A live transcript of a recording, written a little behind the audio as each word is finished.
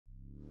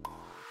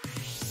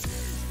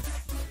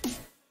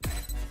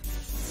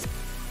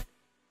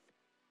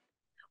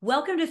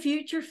Welcome to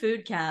Future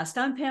Foodcast.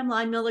 I'm Pam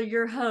Line-Miller,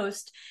 your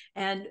host,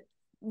 and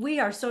we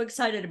are so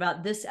excited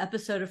about this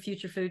episode of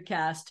Future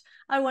Foodcast.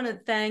 I want to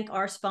thank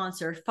our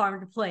sponsor, Farm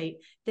to Plate.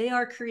 They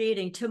are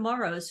creating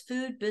tomorrow's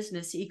food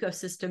business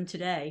ecosystem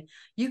today.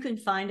 You can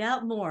find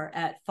out more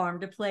at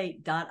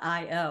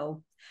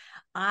farmtoplate.io.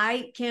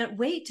 I can't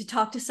wait to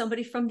talk to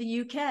somebody from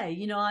the UK.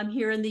 You know, I'm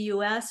here in the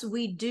US.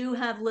 We do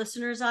have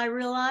listeners, I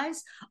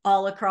realize,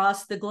 all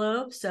across the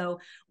globe. So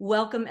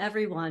welcome,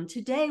 everyone.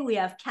 Today, we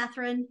have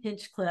Catherine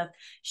Hinchcliffe.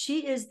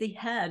 She is the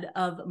head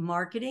of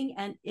marketing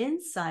and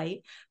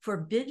insight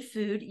for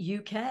Bidfood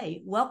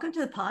UK. Welcome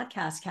to the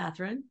podcast,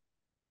 Catherine.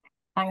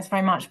 Thanks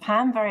very much,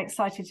 Pam. Very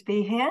excited to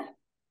be here.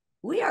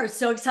 We are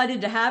so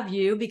excited to have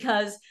you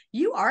because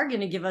you are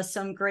going to give us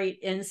some great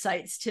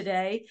insights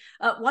today.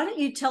 Why don't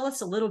you tell us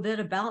a little bit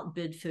about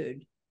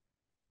Bidfood?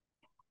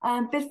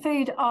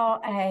 Bidfood are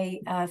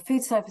a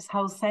food service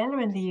wholesaler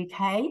in the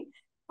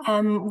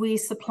UK. We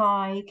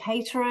supply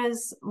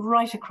caterers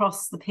right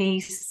across the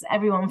piece,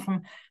 everyone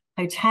from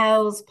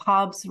hotels,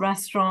 pubs,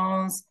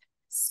 restaurants,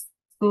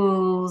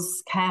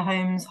 schools, care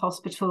homes,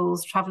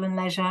 hospitals, travel and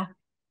leisure.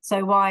 So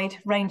a wide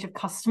range of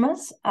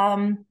customers.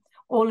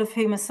 All of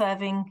whom are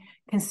serving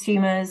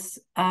consumers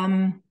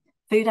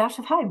food out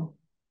of home.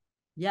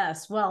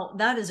 Yes, well,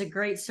 that is a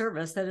great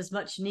service that is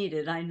much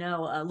needed. I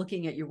know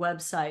looking at your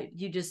website,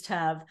 you just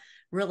have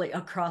really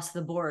across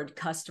the board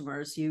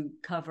customers. You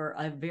cover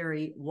a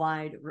very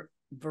wide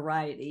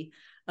variety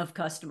of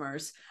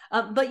customers,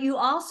 but you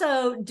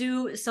also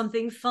do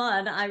something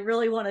fun I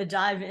really want to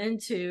dive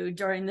into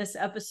during this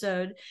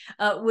episode,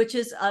 which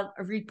is a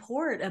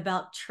report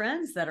about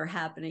trends that are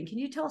happening. Can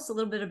you tell us a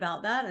little bit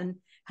about that and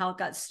how it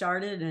got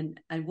started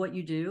and what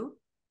you do?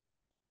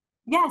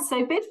 Yeah,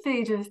 so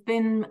Bidfood have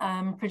been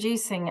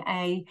producing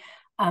a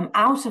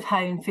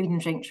out-of-home food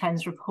and drink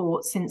trends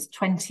report since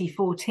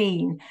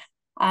 2014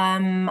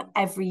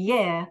 every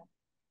year.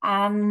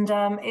 And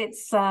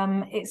it's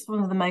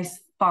one of the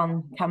most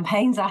fun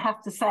campaigns, I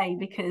have to say,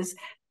 because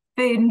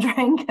food and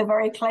drink are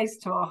very close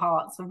to our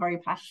hearts. We're very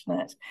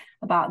passionate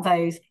about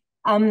those.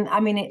 I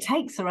mean, it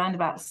takes around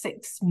about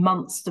 6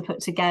 months to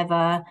put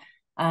together,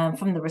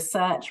 from the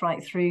research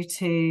right through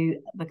to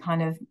the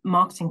kind of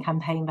marketing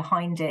campaign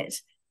behind it,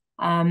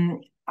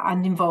 and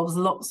involves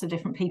lots of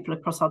different people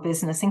across our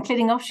business,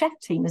 including our chef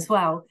team as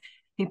well,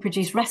 who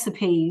produce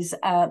recipes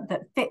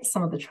that fit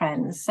some of the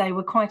trends. So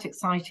we're quite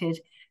excited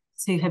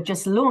to have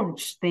just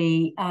launched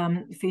the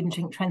food and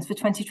drink trends for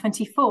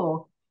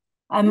 2024.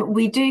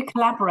 We do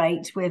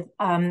collaborate with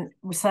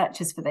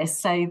researchers for this.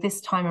 So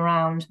this time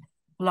around,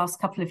 the last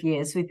couple of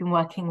years, we've been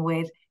working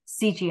with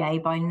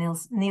CGA by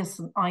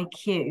Nielsen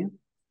IQ.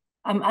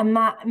 And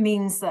that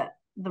means that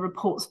the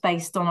report's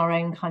based on our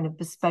own kind of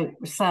bespoke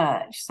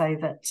research, so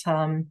that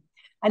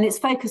and it's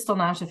focused on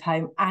out of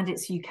home and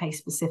it's UK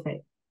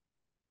specific.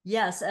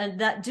 Yes, and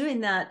that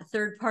doing that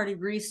third-party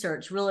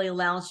research really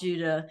allows you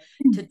to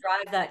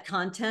drive that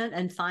content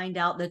and find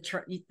out the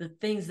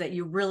things that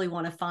you really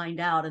want to find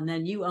out, and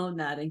then you own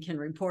that and can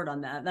report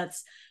on that.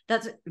 That's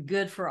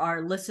good for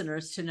our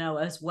listeners to know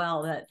as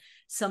well, that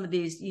some of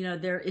these, you know,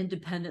 they're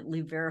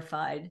independently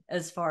verified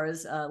as far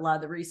as a lot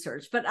of the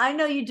research. But I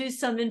know you do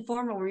some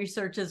informal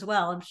research as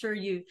well. I'm sure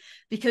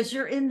because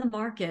you're in the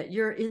market,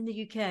 you're in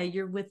the UK,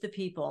 you're with the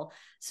people,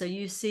 so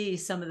you see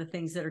some of the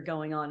things that are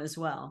going on as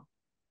well.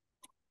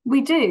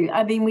 We do.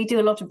 I mean, we do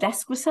a lot of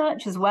desk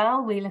research as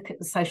well. We look at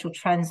the social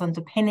trends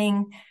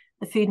underpinning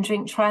the food and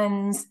drink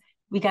trends.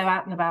 We go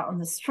out and about on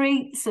the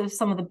streets of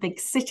some of the big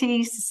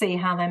cities to see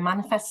how they're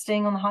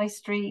manifesting on the high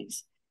street.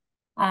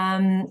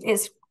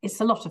 It's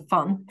a lot of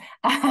fun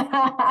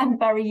and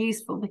very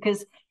useful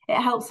because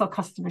it helps our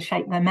customers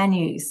shape their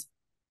menus.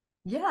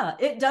 Yeah,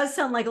 it does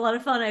sound like a lot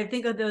of fun. I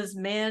think of those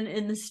man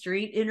in the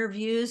street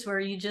interviews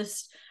where you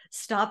just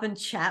stop and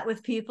chat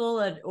with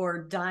people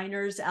or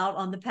diners out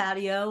on the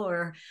patio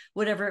or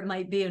whatever it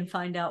might be and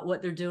find out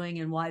what they're doing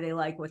and why they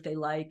like what they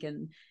like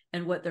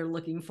and what they're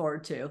looking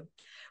forward to.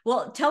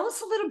 Well, tell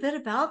us a little bit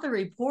about the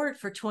report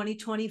for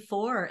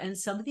 2024 and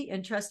some of the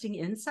interesting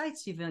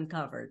insights you've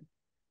uncovered.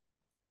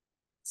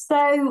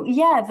 So,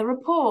 yeah, the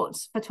report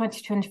for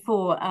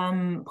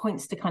 2024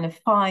 points to kind of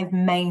 5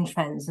 main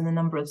trends and a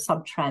number of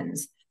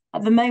sub-trends.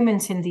 At the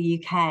moment in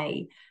the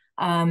UK,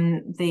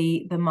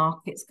 the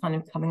market's kind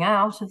of coming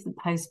out of the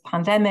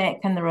post-pandemic,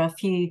 and there are a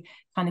few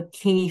kind of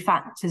key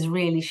factors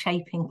really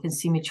shaping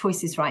consumer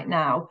choices right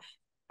now.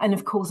 And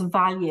of course,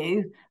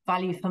 value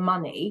for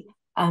money,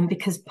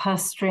 because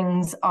purse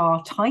strings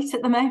are tight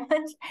at the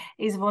moment,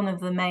 is one of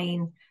the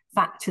main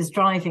factors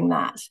driving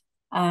that.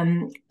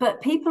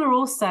 But people are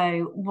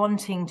also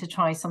wanting to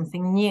try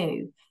something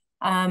new.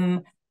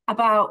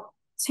 About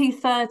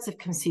 2/3 of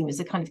consumers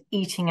are kind of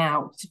eating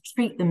out to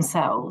treat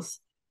themselves.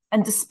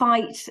 And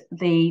despite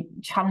the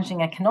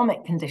challenging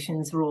economic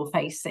conditions we're all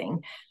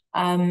facing,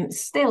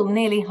 still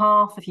nearly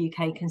half of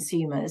UK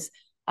consumers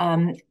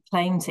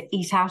claim to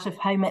eat out of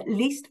home at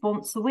least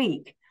once a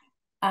week.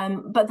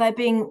 But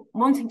they're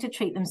wanting to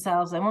treat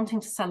themselves, they're wanting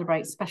to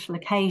celebrate special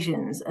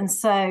occasions. And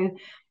so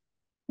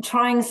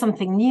trying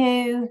something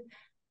new,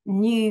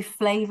 new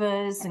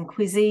flavors and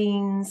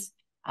cuisines.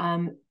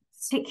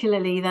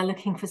 Particularly, they're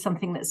looking for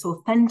something that's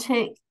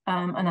authentic,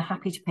 and are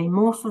happy to pay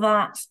more for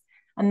that.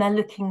 And they're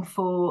looking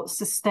for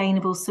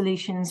sustainable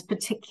solutions.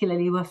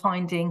 Particularly, we're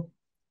finding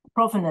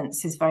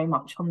provenance is very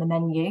much on the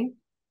menu.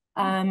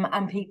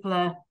 And people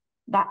are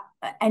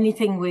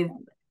anything with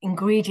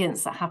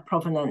ingredients that have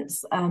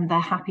provenance, they're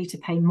happy to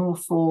pay more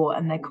for,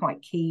 and they're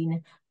quite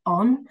keen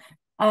on.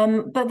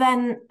 But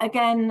then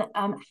again,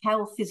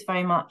 health is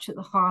very much at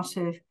the heart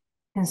of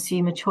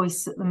consumer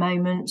choice at the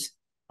moment,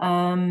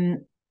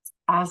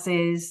 as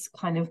is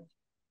kind of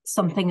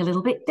something a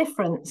little bit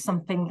different,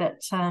 something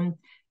that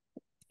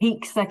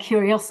piques their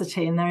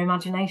curiosity and their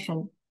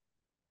imagination.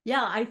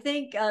 Yeah, I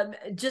think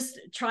just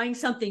trying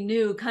something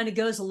new kind of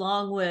goes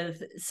along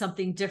with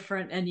something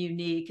different and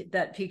unique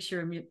that piques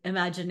your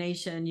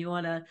imagination. You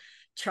want to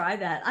try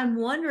that. I'm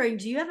wondering,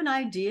 do you have an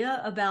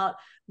idea about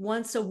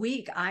once a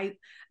week?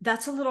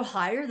 That's a little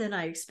higher than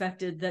I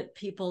expected, that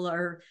people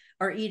are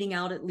eating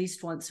out at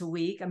least once a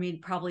week. I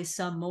mean, probably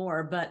some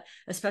more, but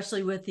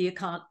especially with the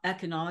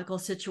economical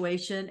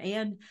situation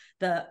and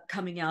the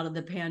coming out of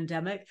the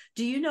pandemic.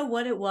 Do you know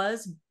what it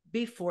was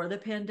before the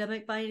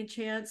pandemic by any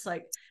chance?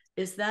 Like,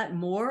 is that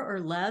more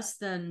or less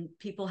than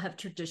people have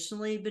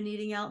traditionally been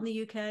eating out in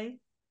the UK?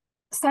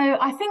 So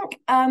I think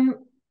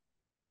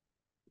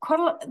quite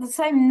a lot, the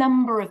same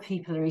number of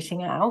people are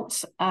eating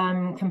out,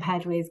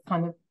 compared with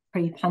kind of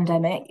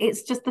pre-pandemic.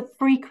 It's just the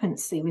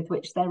frequency with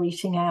which they're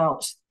eating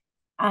out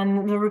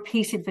and the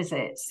repeated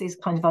visits is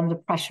kind of under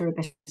pressure a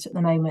bit at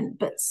the moment.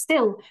 But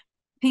still,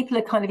 people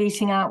are kind of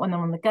eating out when they're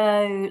on the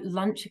go.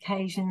 Lunch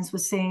occasions we're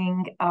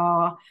seeing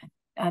are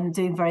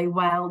doing very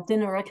well.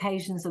 Dinner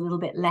occasions a little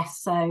bit less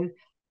so.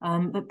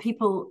 But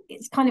people,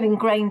 it's kind of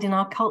ingrained in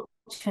our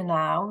culture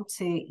now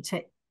to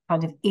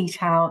kind of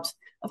eat out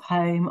of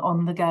home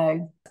on the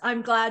go.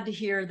 I'm glad to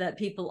hear that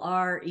people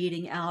are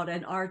eating out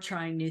and are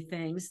trying new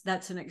things.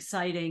 That's an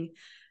exciting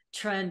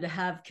trend to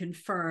have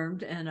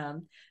confirmed,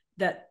 and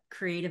that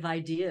creative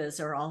ideas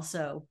are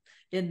also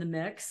in the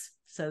mix.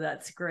 So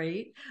that's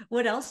great.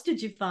 What else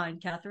did you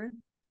find,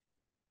 Catherine?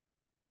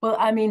 Well,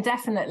 I mean,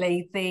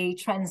 definitely the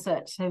trends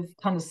that have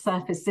kind of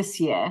surfaced this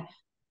year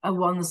are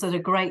ones that are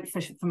great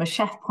from a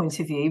chef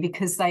point of view,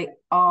 because they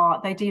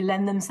do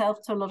lend themselves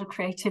to a lot of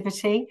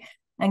creativity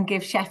and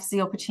give chefs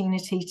the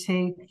opportunity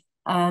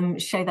to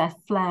show their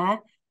flair.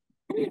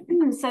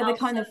 So the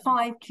kind of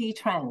 5 key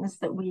trends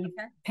that we've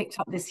picked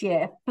up this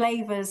year: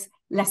 flavors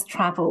less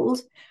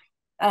traveled.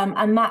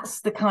 And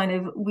that's the kind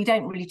of, we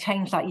don't really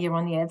change that year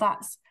on year.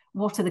 That's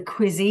what are the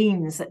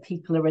cuisines that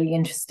people are really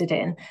interested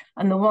in.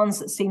 And the ones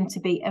that seem to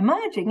be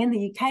emerging in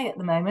the UK at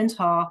the moment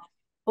are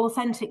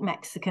authentic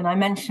Mexican. I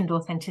mentioned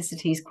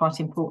authenticity is quite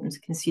important to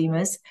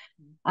consumers.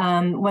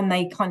 When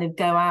they kind of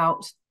go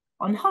out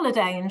on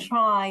holiday and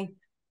try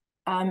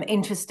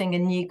interesting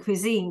and new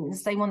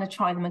cuisines, they want to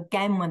try them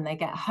again when they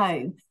get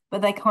home,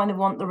 but they kind of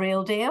want the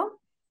real deal,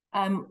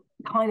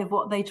 kind of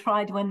what they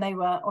tried when they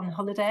were on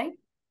holiday.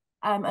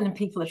 And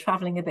people are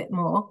traveling a bit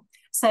more.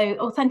 So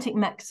authentic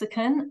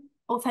Mexican,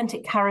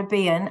 authentic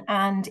Caribbean,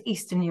 and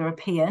Eastern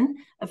European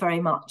are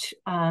very much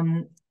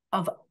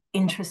of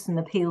interest and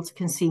appeal to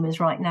consumers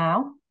right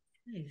now.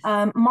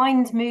 Nice.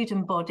 Mind, mood,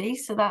 and body.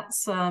 So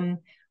that's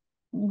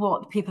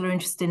what people are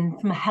interested in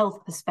from a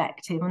health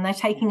perspective, and they're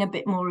taking a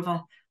bit more of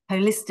a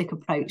holistic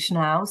approach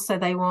now. So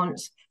they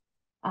want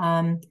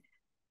kind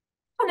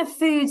of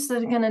foods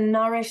that are going to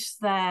nourish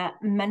their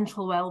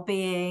mental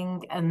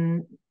well-being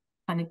and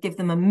kind of give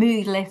them a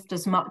mood lift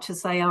as much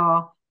as they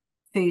are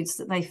foods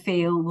that they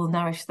feel will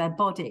nourish their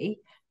body.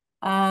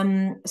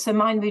 So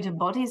mind, mood, and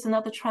body is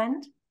another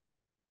trend.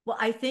 Well,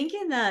 I think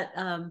in that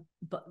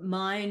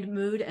mind,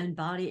 mood, and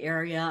body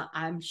area,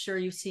 I'm sure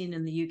you've seen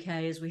in the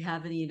UK, as we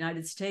have in the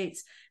United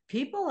States,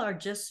 people are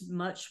just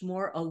much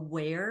more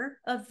aware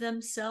of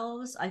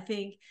themselves. I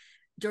think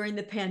during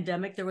the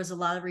pandemic, there was a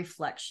lot of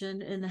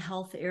reflection in the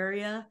health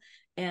area,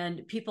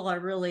 and people are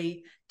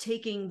really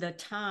taking the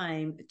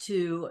time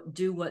to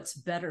do what's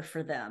better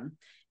for them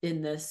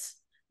in this,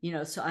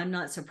 so I'm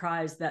not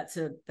surprised that's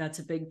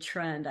a big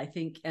trend, I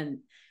think. And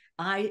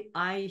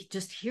I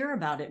just hear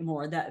about it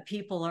more, that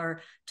people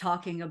are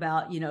talking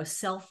about,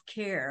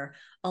 self-care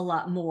a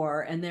lot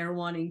more, and they're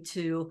wanting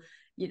to,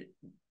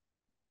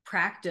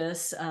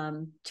 practice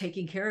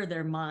taking care of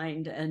their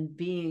mind and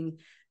being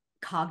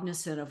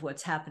cognizant of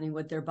what's happening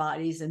with their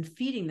bodies and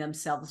feeding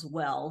themselves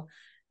well,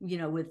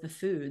 with the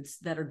foods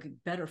that are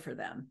better for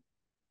them.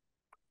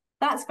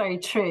 That's very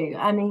true.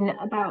 I mean,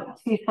 about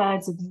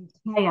 2/3 of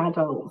UK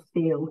adults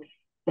feel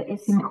that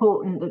it's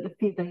important that the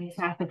food they eat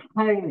out of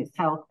home is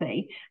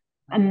healthy,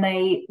 and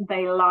they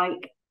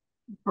like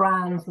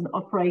brands and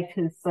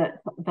operators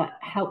that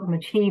help them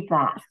achieve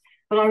that.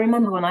 But I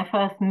remember when I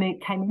first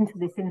came into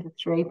this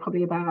industry,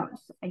 probably about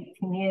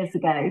 18 years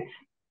ago,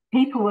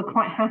 people were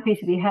quite happy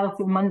to be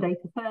healthy Monday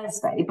to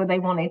Thursday, but they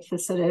wanted to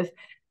sort of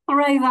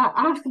throw that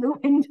out of the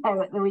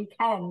window at the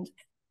weekend.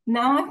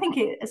 Now, I think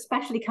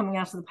especially coming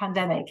out of the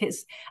pandemic,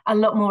 it's a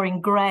lot more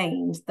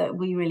ingrained that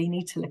we really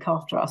need to look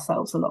after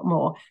ourselves a lot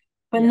more.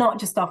 but not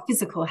just our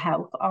physical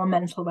health, our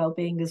mental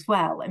well-being as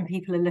well. And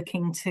people are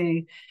looking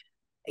to,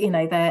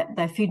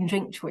 their food and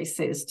drink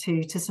choices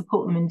to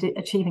support them in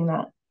achieving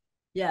that.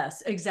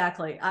 Yes,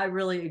 exactly. I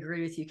really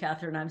agree with you,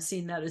 Catherine. I've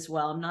seen that as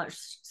well. I'm not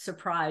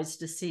surprised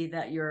to see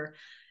that your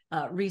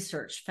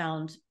research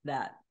found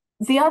that.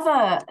 The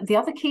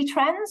other key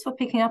trends we're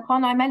picking up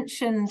on, I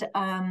mentioned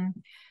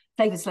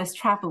flavours less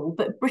travel,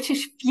 but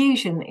British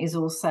fusion is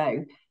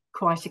also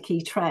quite a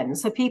key trend.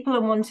 So people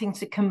are wanting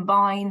to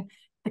combine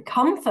the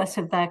comfort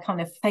of their kind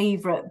of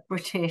favourite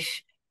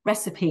British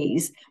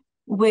recipes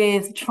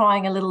with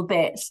trying a little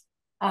bit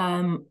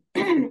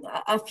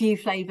a few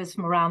flavours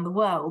from around the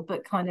world,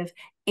 but kind of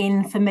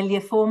in familiar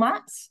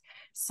formats.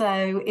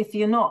 So if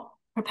you're not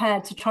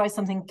prepared to try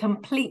something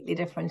completely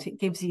different, it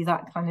gives you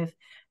that kind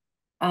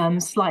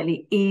of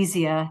slightly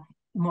easier,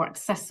 more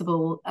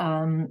accessible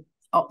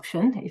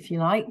option, if you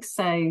like.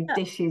 So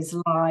dishes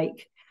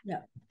like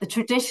the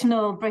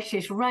traditional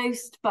British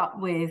roast, but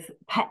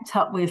pepped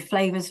up with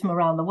flavours from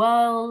around the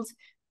world,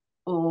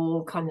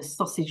 or kind of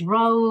sausage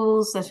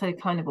rolls that are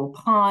kind of, or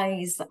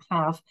pies that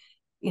have,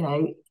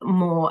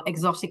 more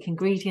exotic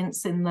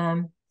ingredients in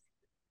them.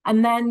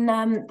 And then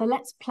the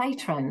Let's Play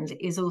trend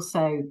is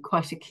also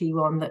quite a key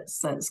one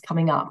that's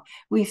coming up.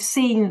 We've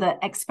seen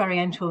that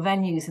experiential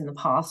venues in the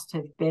past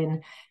have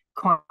been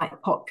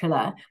quite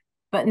popular,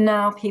 but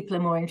now people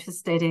are more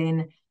interested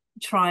in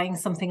trying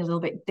something a little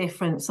bit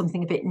different,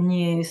 something a bit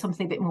new,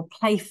 something a bit more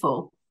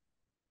playful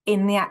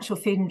in the actual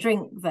food and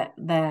drink that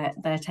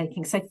they're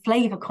taking. So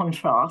flavour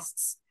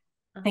contrasts,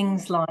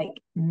 things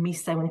like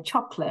miso and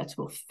chocolate,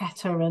 or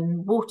feta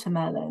and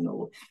watermelon,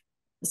 or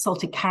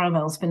salted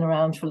caramel's been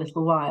around for a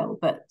little while,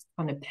 but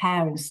kind of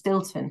pear and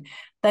Stilton.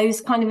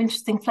 Those kind of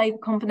interesting flavour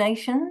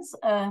combinations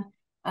are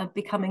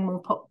becoming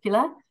more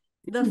popular.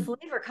 The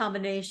flavour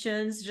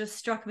combinations just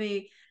struck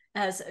me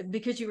as,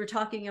 because you were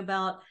talking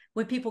about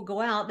when people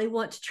go out, they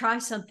want to try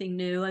something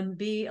new and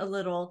be a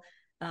little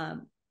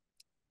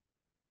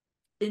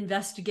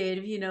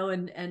investigative,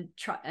 and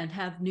try and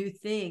have new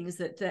things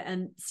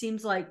and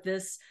seems like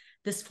this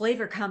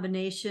flavor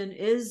combination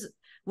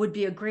would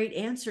be a great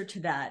answer to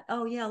that.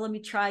 Oh yeah, let me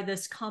try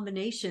this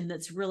combination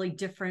that's really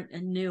different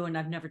and new, and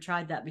I've never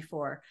tried that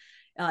before.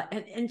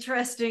 And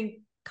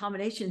interesting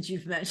combinations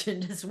you've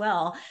mentioned as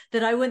well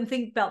that I wouldn't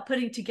think about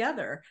putting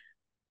together.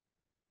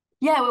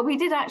 Yeah, well, we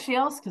did actually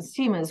ask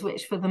consumers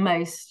which were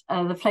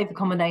the flavor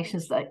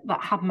combinations that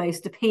had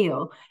most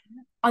appeal.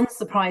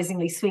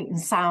 Unsurprisingly, sweet and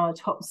sour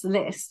tops the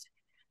list,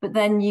 but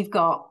then you've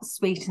got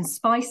sweet and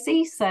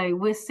spicy. So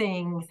we're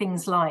seeing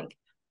things like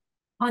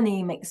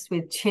honey mixed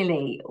with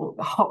chili, or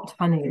hot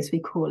honey as we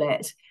call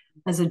it,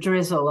 as a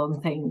drizzle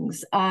on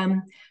things,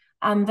 and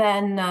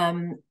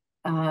then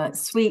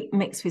sweet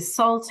mixed with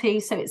salty.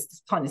 So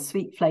it's kind of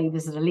sweet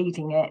flavors that are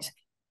leading it,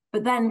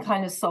 but then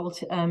kind of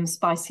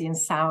spicy and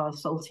sour,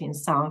 salty and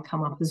sour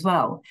come up as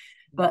well.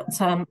 But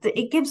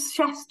it gives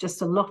chefs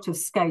just a lot of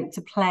scope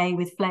to play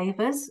with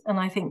flavors, and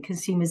I think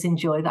consumers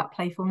enjoy that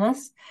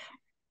playfulness.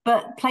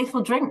 But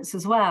playful drinks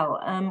as well.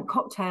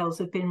 Cocktails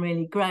have been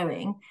really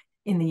growing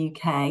in the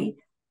UK,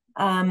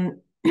 and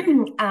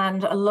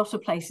a lot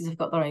of places have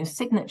got their own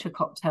signature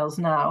cocktails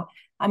now.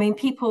 I mean,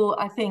 people,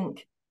 I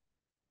think,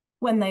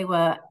 when they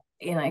were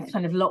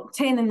kind of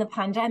locked in the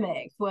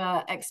pandemic,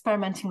 were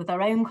experimenting with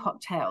their own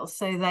cocktails.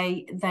 So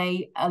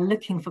they are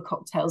looking for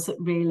cocktails that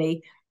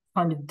really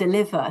kind of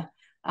deliver.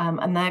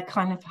 And they're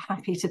kind of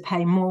happy to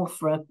pay more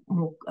for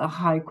a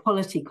high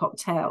quality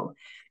cocktail.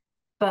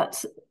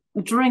 But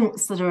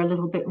drinks that are a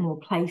little bit more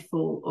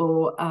playful,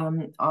 or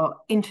are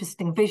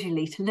interesting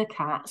visually to look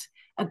at,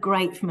 are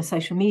great from a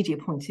social media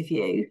point of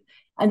view,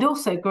 and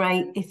also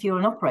great if you're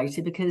an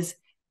operator, because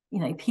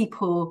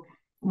people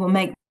will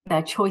make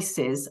their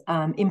choices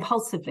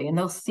impulsively, and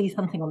they'll see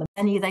something on the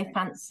menu they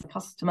fancy, the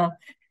customer,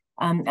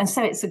 and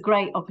so it's a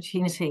great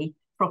opportunity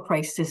for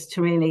operators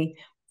to really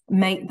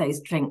make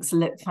those drinks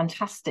look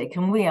fantastic.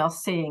 And we are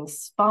seeing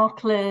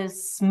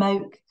sparklers,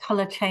 smoke,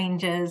 colour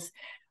changes,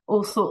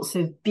 all sorts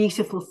of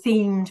beautiful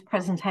themed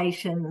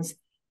presentations,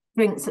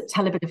 drinks that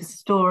tell a bit of a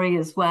story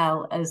as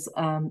well as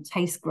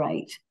taste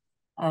great.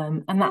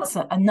 And that's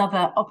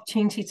another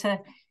opportunity to,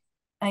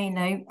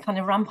 kind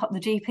of ramp up the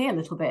GP a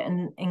little bit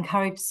and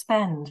encourage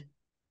spend.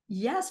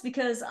 Yes,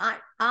 because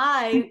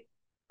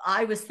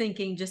I was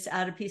thinking just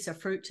add a piece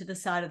of fruit to the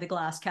side of the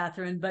glass,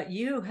 Catherine, but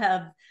you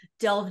have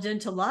delved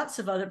into lots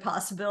of other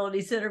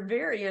possibilities that are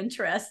very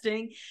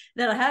interesting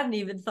that I hadn't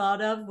even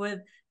thought of, with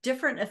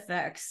different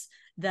effects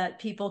that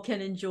people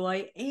can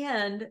enjoy.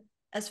 And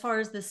as far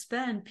as the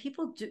spend,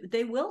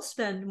 they will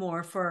spend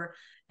more for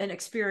an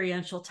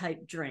experiential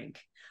type drink,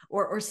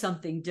 or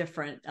something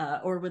different,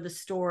 or with a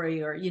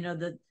story, or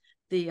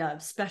the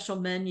special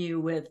menu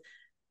with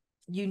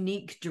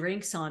unique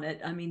drinks on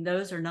it. I mean,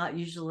 those are not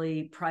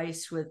usually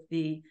priced with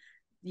the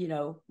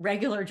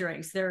regular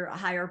drinks. They're a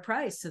higher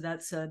price, so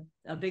that's a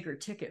bigger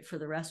ticket for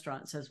the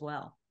restaurants as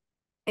well.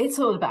 It's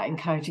all about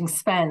encouraging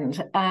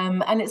spend,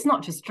 and it's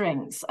not just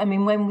drinks. I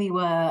mean, when we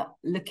were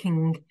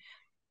looking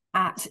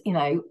at,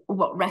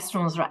 what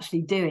restaurants are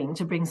actually doing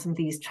to bring some of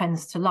these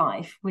trends to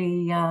life.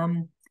 We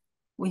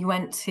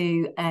went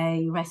to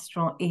a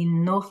restaurant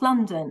in North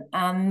London,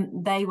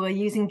 and they were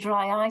using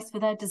dry ice for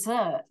their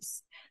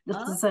desserts. The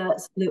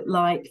desserts looked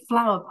like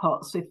flower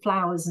pots with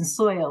flowers and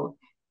soil,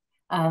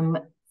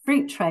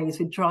 fruit trays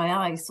with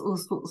dry ice, all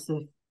sorts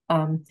of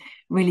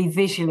really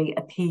visually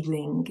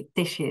appealing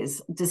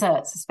dishes,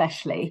 desserts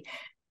especially.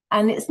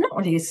 And it's not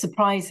really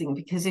surprising,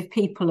 because if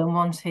people are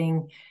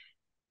wanting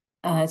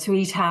to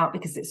eat out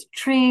because it's a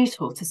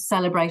treat or to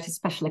celebrate a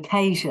special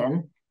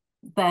occasion,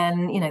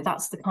 then,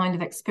 that's the kind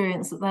of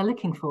experience that they're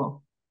looking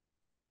for.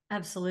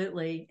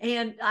 Absolutely.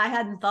 And I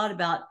hadn't thought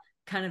about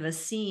kind of a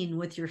scene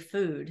with your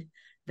food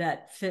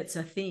that fits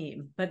a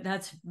theme, but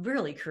that's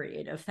really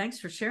creative. Thanks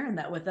for sharing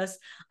that with us.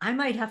 I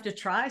might have to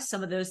try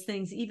some of those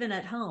things even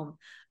at home.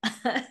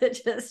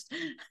 Just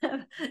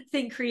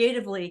think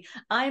creatively.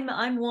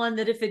 I'm one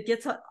that if it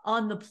gets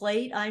on the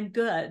plate, I'm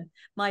good.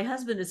 My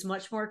husband is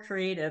much more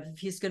creative. If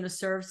he's going to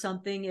serve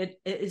something, it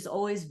is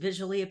always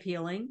visually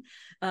appealing.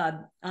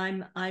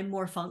 I'm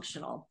more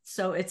functional.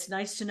 So it's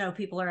nice to know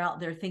people are out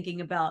there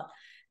thinking about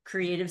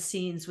creative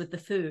scenes with the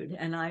food,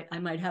 and I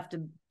might have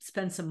to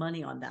spend some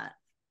money on that.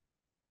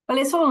 Well,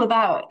 it's all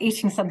about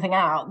eating something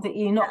out that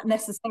you're not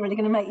necessarily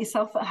going to make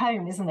yourself at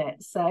home, isn't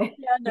it? So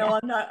yeah, no,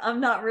 yeah. I'm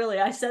not really.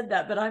 I said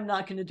that, but I'm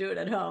not going to do it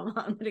at home.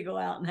 I'm going to go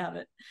out and have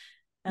it.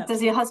 Absolutely.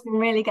 Does your husband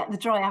really get the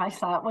dry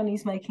ice out when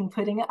he's making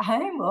pudding at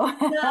home? Or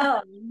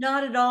no,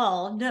 not at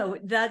all. No,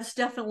 that's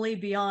definitely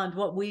beyond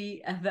what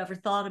we have ever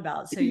thought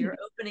about. So you're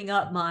opening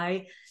up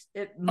my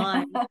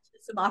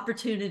some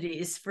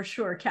opportunities for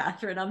sure,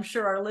 Catherine. I'm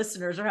sure our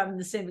listeners are having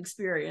the same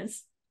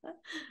experience.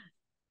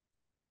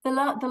 The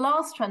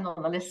last trend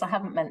on the list I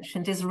haven't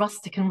mentioned is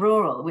rustic and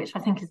rural, which I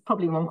think is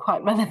probably one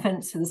quite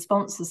relevant to the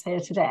sponsors here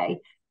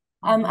today.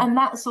 And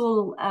that's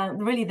all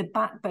really the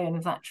backbone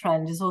of that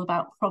trend is all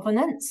about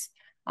provenance.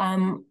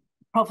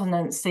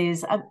 Provenance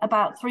is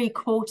about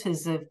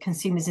 3/4 of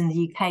consumers in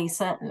the UK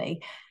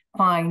certainly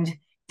find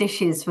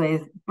dishes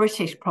with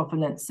British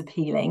provenance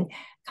appealing,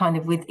 kind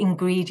of with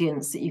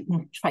ingredients that you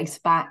can trace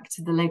back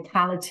to the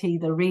locality,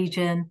 the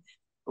region,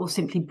 or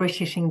simply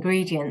British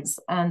ingredients,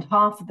 and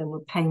half of them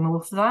would pay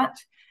more for that,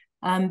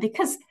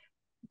 because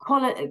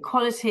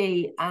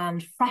quality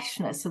and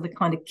freshness are the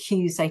kind of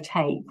cues they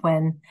take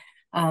when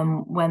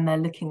they're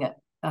looking at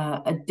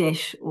a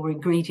dish or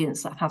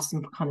ingredients that have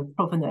some kind of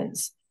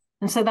provenance.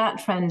 And so that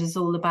trend is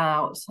all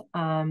about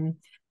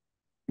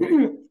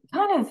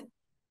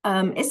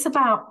it's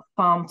about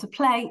farm to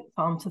plate,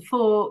 farm to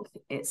fork.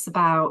 It's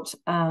about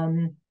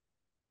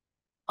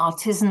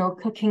artisanal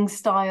cooking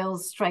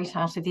styles straight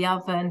out of the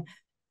oven,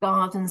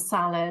 garden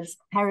salads,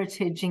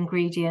 heritage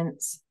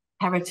ingredients,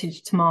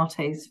 heritage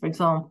tomatoes, for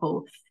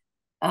example.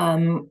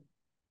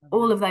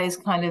 All of those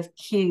kind of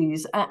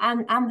cues,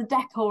 and the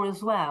decor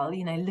as well,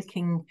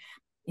 looking,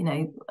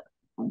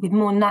 with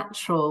more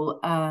natural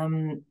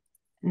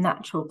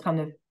kind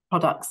of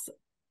products,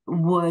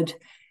 wood,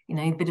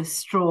 a bit of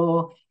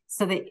straw,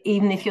 so that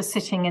even if you're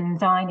sitting and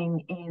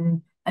dining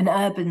in an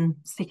urban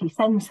city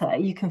centre,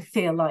 you can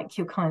feel like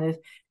you're kind of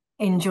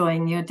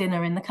enjoying your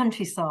dinner in the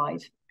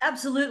countryside.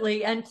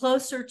 Absolutely. And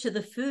closer to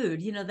the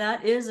food.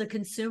 That is a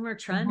consumer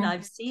trend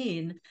I've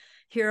seen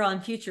here on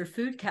Future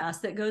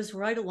Foodcast that goes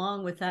right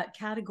along with that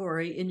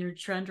category in your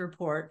trend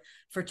report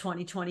for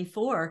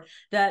 2024,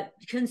 that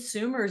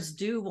consumers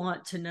do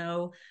want to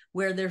know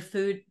where their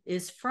food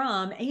is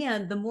from,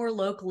 and the more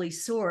locally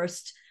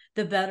sourced,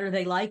 the better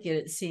they like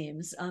it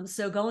seems.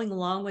 So going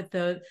along with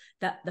the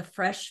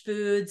fresh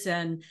foods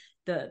and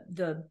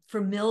the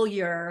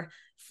familiar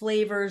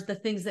flavors, the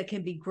things that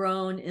can be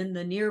grown in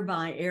the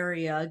nearby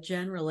area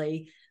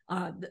generally,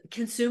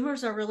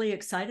 consumers are really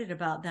excited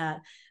about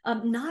that.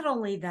 Not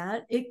only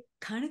that, it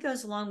kind of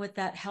goes along with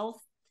that health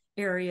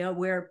area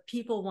where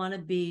people want to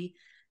be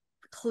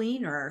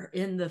cleaner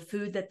in the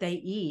food that they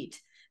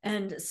eat.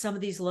 And some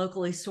of these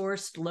locally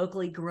sourced,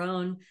 locally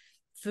grown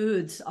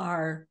foods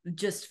are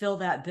just fill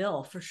that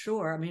bill for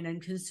sure. I mean,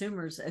 and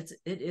consumers, it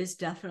is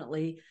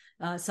definitely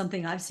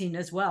something I've seen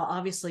as well,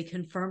 obviously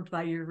confirmed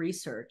by your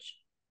research.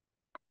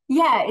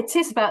 Yeah, it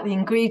is about the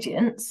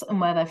ingredients and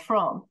where they're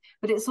from,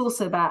 but it's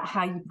also about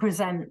how you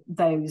present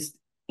those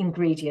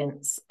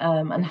ingredients,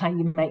 and how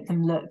you make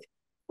them look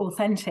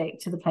authentic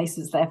to the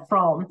places they're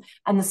from,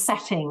 and the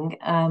setting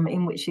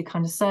in which you're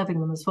kind of serving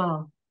them as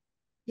well.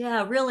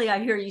 Yeah, really, I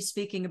hear you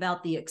speaking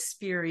about the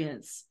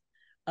experience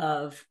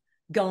of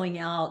going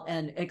out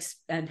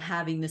and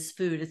having this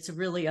food. It's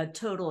really a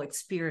total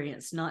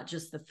experience, not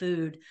just the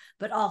food,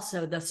 but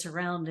also the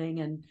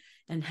surrounding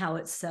and how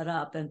it's set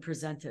up and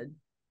presented.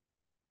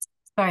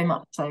 Very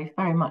much so,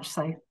 very much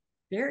so.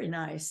 Very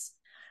nice.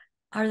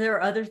 Are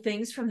there other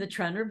things from the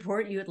trend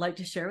report you would like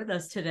to share with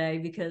us today?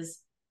 Because,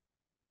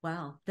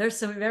 wow, there's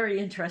some very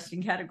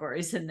interesting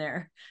categories in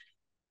there.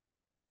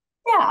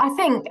 Yeah, I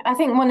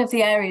think one of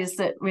the areas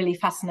that really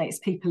fascinates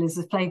people is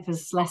the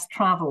flavors less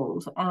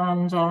traveled,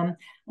 and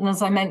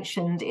as I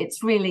mentioned,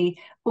 it's really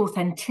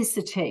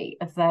authenticity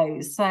of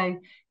those. So if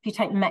you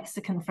take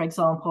Mexican, for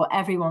example,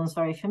 everyone's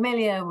very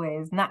familiar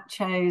with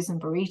nachos and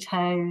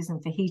burritos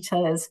and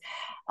fajitas,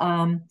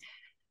 um,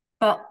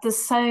 but there's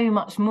so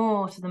much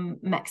more to the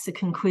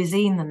Mexican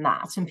cuisine than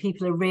that, and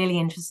people are really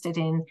interested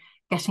in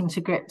getting to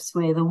grips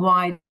with a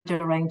wider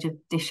range of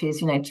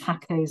dishes, you know,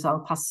 tacos al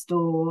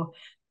pastor,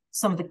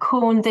 some of the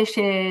corn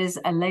dishes,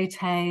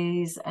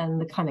 elotes,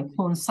 and the kind of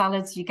corn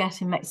salads you get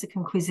in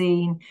Mexican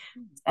cuisine.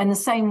 And the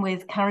same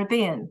with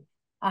Caribbean.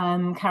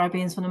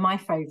 Caribbean's one of my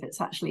favorites,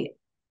 actually.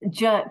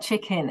 Jerk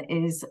chicken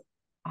is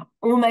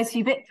almost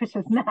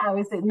ubiquitous now,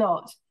 is it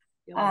not?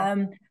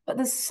 But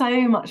there's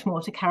so much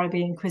more to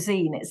Caribbean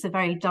cuisine. It's a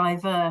very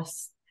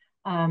diverse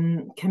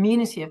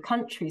community of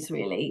countries,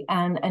 really,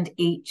 and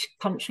each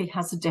country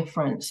has a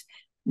different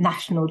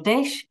national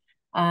dish.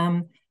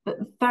 But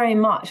very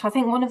much, I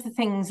think one of the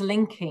things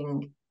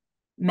linking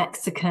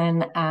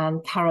Mexican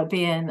and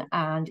Caribbean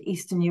and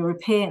Eastern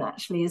European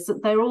actually is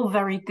that they're all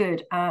very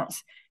good at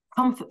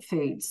comfort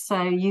foods.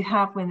 So you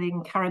have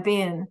within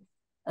Caribbean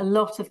a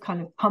lot of kind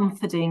of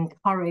comforting,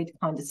 curried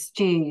kind of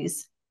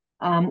stews.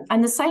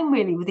 And the same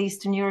really with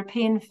Eastern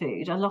European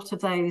food. A lot of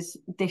those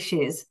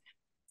dishes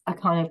are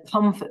kind of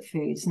comfort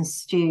foods and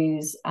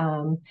stews,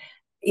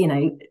 you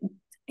know,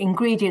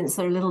 ingredients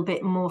that are a little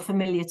bit more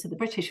familiar to the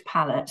British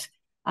palate,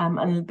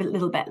 and a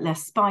little bit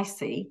less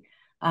spicy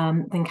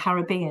than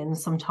Caribbean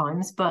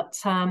sometimes. But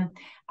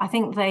I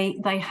think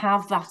they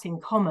have that in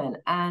common.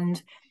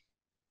 And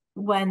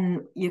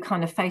when you're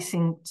kind of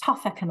facing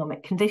tough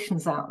economic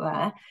conditions out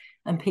there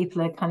and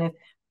people are kind of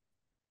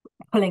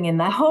pulling in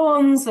their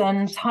horns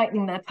and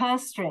tightening their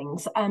purse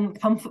strings,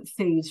 comfort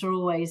foods are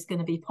always going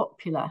to be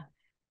popular.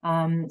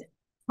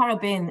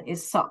 Caribbean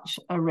is such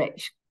a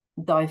rich,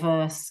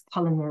 diverse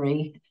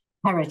culinary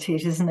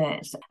heritage, isn't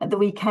it? At the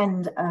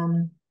weekend,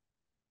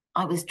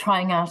 I was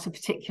trying out a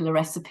particular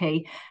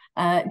recipe,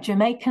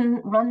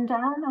 Jamaican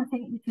rundown, I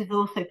think, which is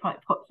also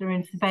quite popular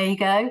in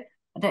Tobago.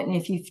 I don't know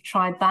if you've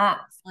tried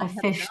that. A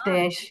fish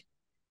dish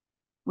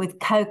with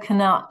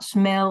coconut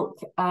milk,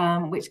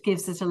 which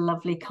gives it a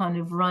lovely kind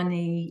of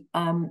runny,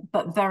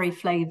 but very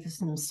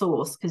flavoursome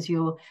sauce because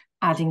you're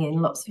adding in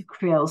lots of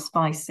Creole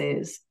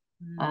spices.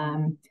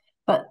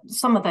 But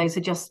some of those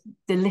are just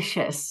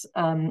delicious,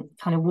 kind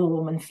of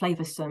warm and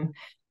flavoursome,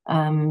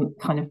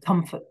 kind of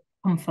comfort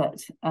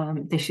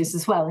dishes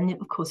as well. And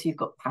of course, you've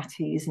got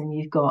patties and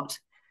you've got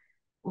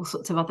all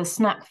sorts of other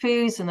snack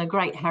foods and a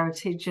great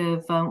heritage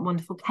of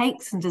wonderful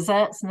cakes and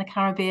desserts in the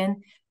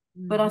Caribbean.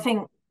 But I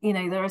think, you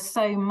know, there is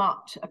so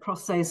much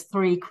across those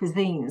three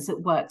cuisines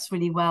that works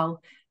really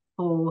well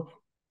for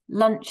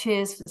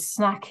lunches, for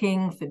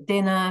snacking, for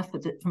dinner,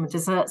 from a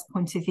desserts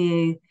point of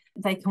view.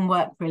 They can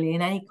work really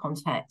in any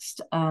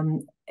context,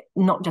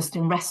 not just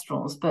in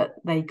restaurants, but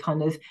they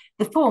kind of,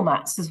 the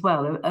formats as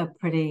well are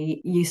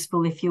pretty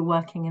useful if you're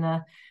working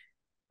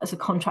as a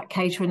contract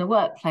caterer in a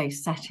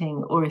workplace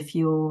setting, or if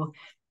you're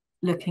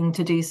looking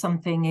to do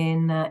something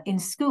in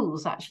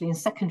schools, actually in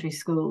secondary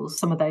schools.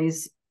 Some of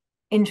those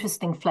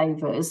interesting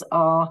flavors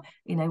are,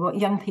 you know, what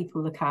young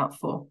people look out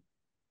for.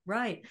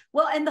 Right.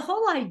 Well, and the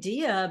whole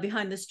idea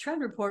behind this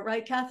trend report,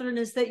 right, Catherine,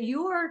 is that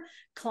your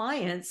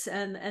clients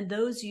and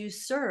those you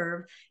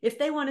serve, if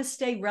they want to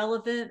stay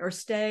relevant or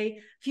stay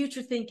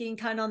future thinking,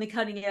 kind of on the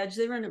cutting edge,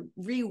 they want to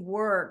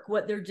rework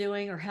what they're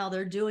doing or how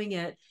they're doing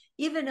it,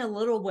 even a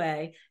little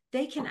way,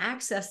 they can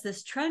access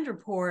this trend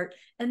report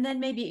and then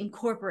maybe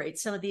incorporate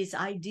some of these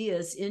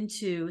ideas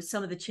into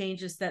some of the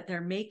changes that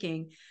they're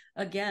making,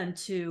 again,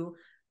 to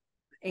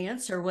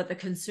answer what the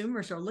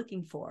consumers are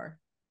looking for.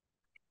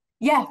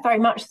 Yeah, very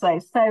much so.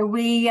 So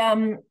we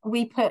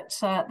put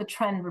the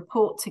trend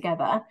report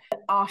together.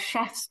 Our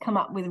chefs come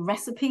up with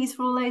recipes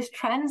for all those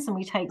trends, and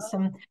we take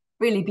some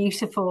really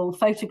beautiful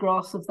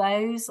photographs of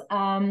those.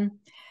 And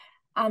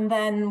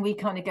then we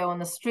kind of go on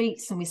the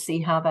streets and we see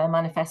how they're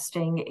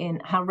manifesting in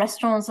how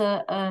restaurants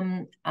are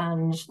and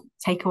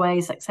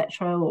takeaways,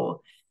 etc., or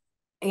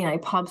you know,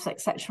 pubs,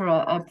 etc.,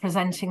 are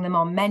presenting them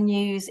on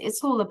menus.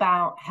 It's all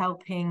about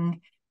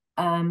helping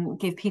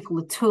give people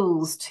the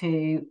tools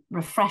to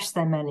refresh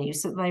their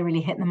menus so that they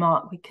really hit the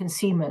mark with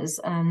consumers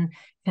and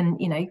can,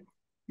 you know,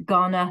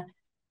 garner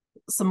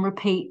some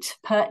repeat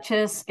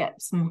purchase,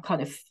 get some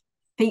kind of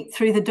feet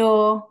through the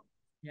door,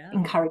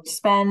 encourage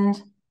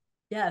spend.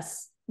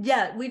 Yes.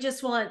 Yeah, we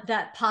just want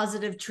that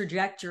positive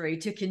trajectory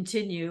to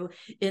continue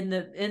in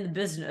the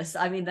business.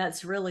 I mean,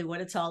 that's really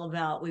what it's all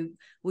about.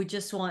 We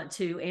just want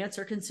to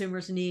answer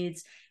consumers'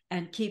 needs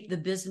and keep the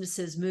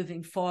businesses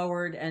moving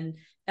forward, and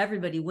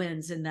everybody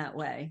wins in that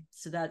way.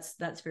 So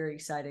that's very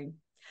exciting.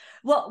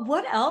 Well,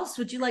 what else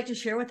would you like to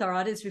share with our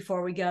audience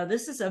before we go?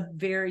 This is a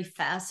very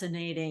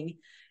fascinating,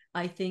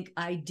 I think,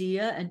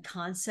 idea and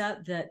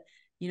concept that,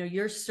 you know,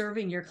 you're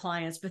serving your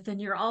clients, but then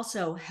you're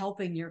also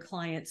helping your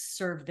clients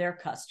serve their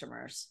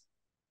customers.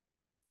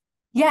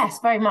 Yes,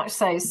 very much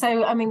so.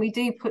 So, I mean, we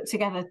do put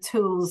together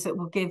tools that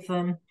will give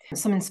them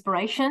some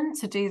inspiration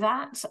to do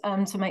that,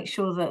 to make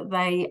sure that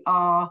they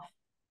are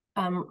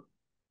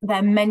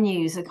their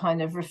menus are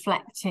kind of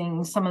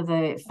reflecting some of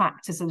the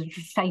factors that are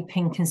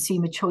shaping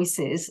consumer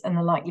choices and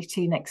are likely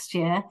to next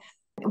year.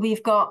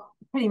 We've got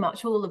pretty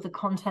much all of the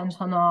content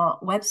on our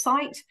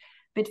website,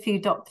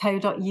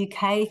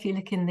 bidfood.co.uk. If you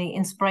look in the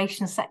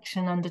inspiration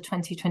section under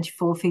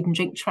 2024 food and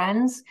drink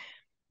trends,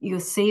 you'll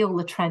see all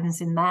the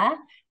trends in there,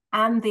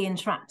 and the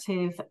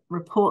interactive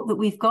report that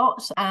we've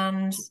got,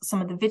 and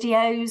some of the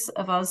videos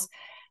of us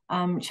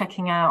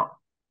checking out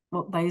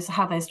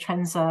how those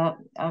trends are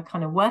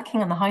kind of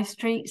working on the high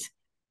street,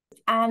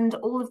 and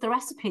all of the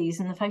recipes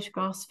and the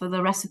photographs for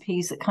the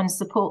recipes that kind of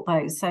support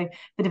those. So a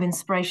bit of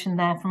inspiration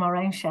there from our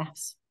own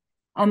chefs.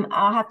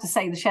 I have to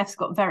say the chefs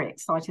got very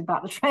excited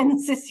about the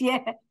trends this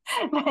year.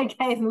 They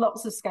gave them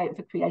lots of scope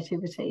for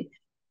creativity.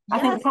 Yes. I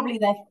think probably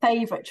their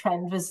favourite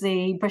trend was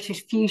the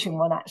British fusion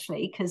one,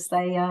 actually, because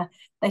they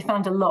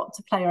found a lot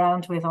to play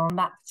around with on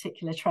that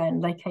particular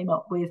trend. They came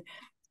up with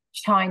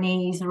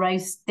Chinese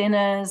roast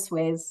dinners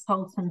with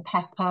salt and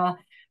pepper,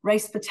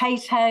 roast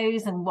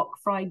potatoes and wok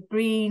fried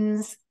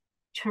greens,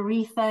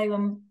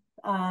 chorizo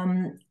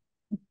and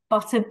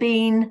butter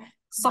bean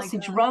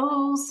sausage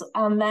rolls,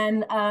 and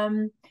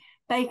then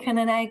bacon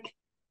and egg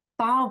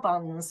bao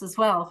buns as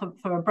well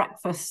for a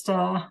breakfast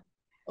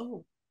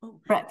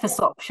breakfast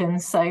option.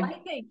 So I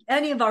think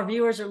any of our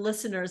viewers or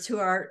listeners who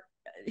are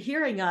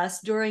hearing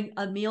us during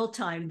a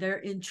mealtime, they're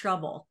in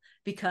trouble,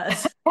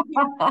 because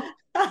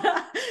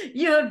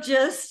you have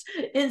just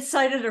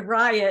incited a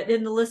riot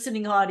in the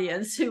listening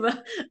audience who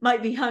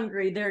might be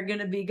hungry. They're going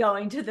to be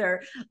going to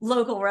their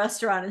local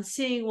restaurant and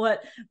seeing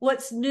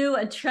what's new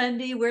and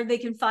trendy, where they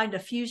can find a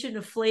fusion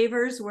of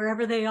flavors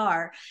wherever they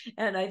are.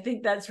 And I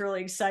think that's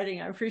really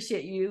exciting. I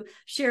appreciate you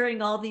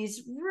sharing all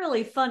these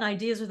really fun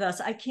ideas with us.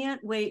 I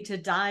can't wait to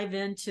dive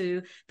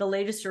into the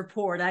latest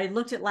report. I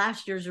looked at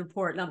last year's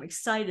report, and I'm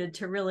excited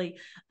to really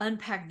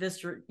unpack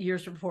this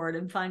year's report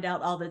and find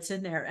out all that's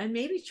in there, and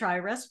maybe try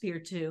a recipe or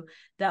two.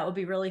 That would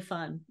be really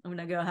fun. I'm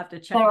gonna go have to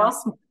check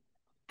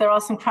there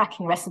are some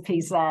cracking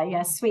recipes there.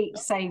 Yeah, sweet,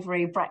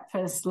 savory,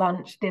 breakfast,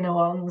 lunch, dinner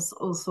ones,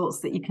 all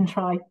sorts that you can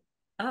try.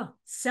 Oh,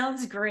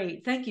 sounds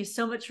great. Thank you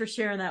so much for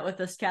sharing that with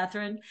us,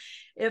 Catherine.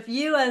 If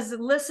you as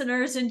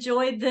listeners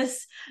enjoyed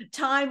this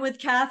time with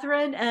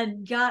Catherine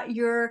and got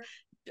your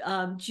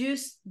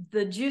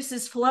the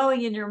juices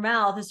flowing in your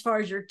mouth as far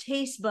as your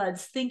taste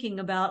buds thinking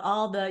about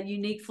all the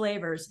unique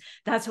flavors,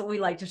 that's what we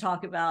like to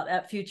talk about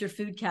at Future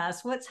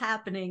Foodcast. What's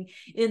happening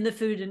in the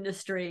food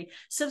industry?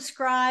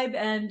 Subscribe,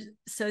 and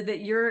so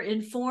that you're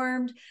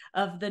informed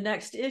of the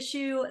next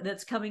issue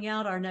that's coming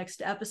out, our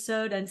next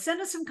episode, and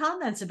send us some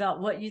comments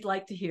about what you'd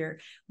like to hear.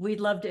 We'd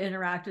love to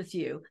interact with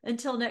you.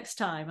 Until next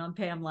time, I'm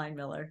Pam Line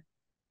Miller.